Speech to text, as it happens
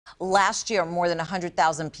Last year, more than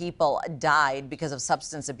 100,000 people died because of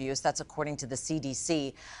substance abuse. That's according to the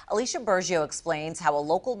CDC. Alicia Bergio explains how a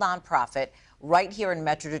local nonprofit right here in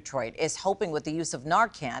Metro Detroit is hoping with the use of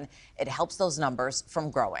Narcan, it helps those numbers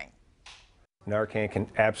from growing. Narcan can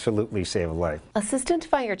absolutely save a life. Assistant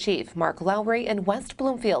Fire Chief Mark Lowry in West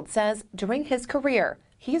Bloomfield says during his career,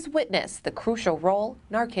 he's witnessed the crucial role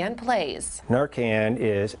Narcan plays. Narcan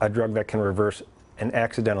is a drug that can reverse an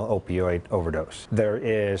accidental opioid overdose. There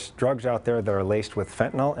is drugs out there that are laced with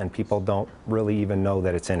fentanyl and people don't really even know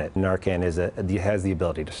that it's in it. Narcan has the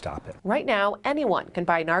ability to stop it. Right now, anyone can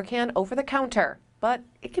buy Narcan over the counter, but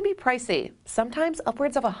it can be pricey, sometimes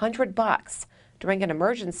upwards of $100. During an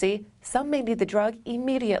emergency, some may need the drug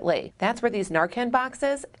immediately. That's where these Narcan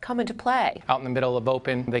boxes come into play. Out in the middle of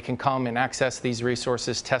open, they can come and access these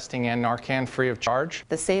resources, testing and Narcan free of charge.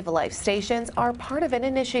 The Save a Life stations are part of an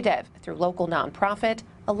initiative through local nonprofit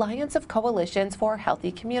Alliance of Coalitions for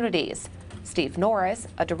Healthy Communities. Steve Norris,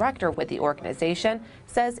 a director with the organization,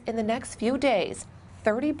 says in the next few days,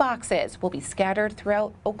 30 boxes will be scattered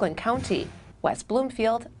throughout Oakland County. West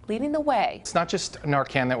Bloomfield leading the way. It's not just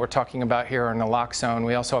Narcan that we're talking about here in the naloxone.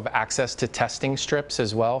 We also have access to testing strips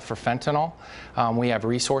as well for fentanyl. We have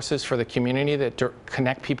resources for the community that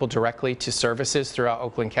connect people directly to services throughout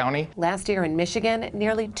Oakland County. Last year in Michigan,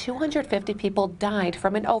 nearly 250 people died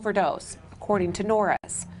from an overdose, according to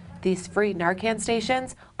Norris. These free Narcan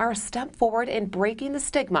stations are a step forward in breaking the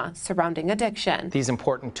stigma surrounding addiction. These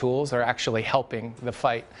important tools are actually helping the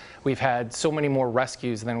fight. We've had so many more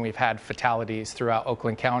rescues than we've had fatalities throughout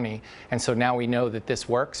Oakland County, and so now we know that this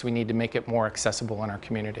works. We need to make it more accessible in our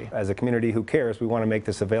community. As a community who cares, we want to make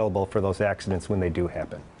this available for those accidents when they do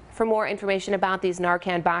happen. For more information about these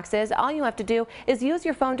Narcan boxes, all you have to do is use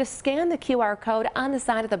your phone to scan the QR code on the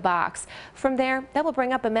side of the box. From there, that will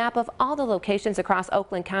bring up a map of all the locations across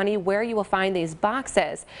Oakland County where you will find these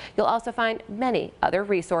boxes. You'll also find many other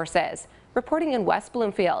resources. Reporting in West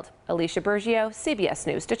Bloomfield, Alicia Bergio, CBS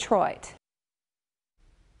News Detroit.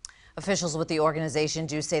 Officials with the organization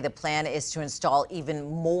do say the plan is to install even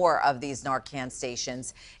more of these Narcan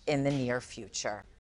stations in the near future.